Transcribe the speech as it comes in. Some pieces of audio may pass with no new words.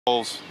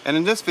And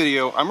in this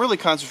video, I'm really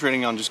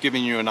concentrating on just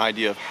giving you an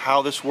idea of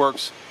how this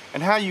works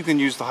and how you can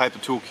use the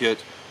Hipa toolkit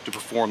to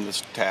perform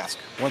this task.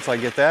 Once I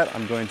get that,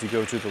 I'm going to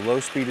go to the low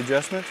speed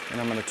adjustment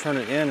and I'm going to turn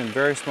it in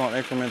very small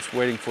increments,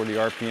 waiting for the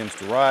RPMs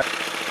to rise.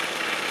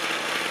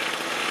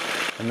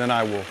 And then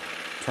I will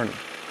turn it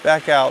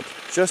back out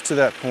just to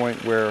that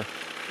point where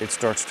it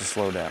starts to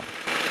slow down.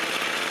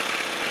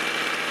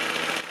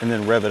 And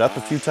then rev it up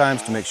a few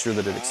times to make sure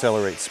that it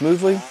accelerates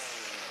smoothly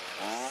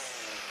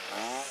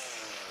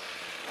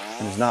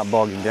and is not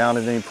bogging down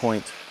at any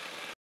point.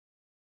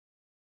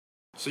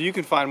 So you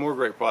can find more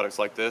great products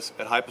like this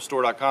at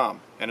hipastore.com.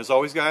 And as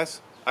always,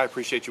 guys, I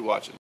appreciate you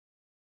watching.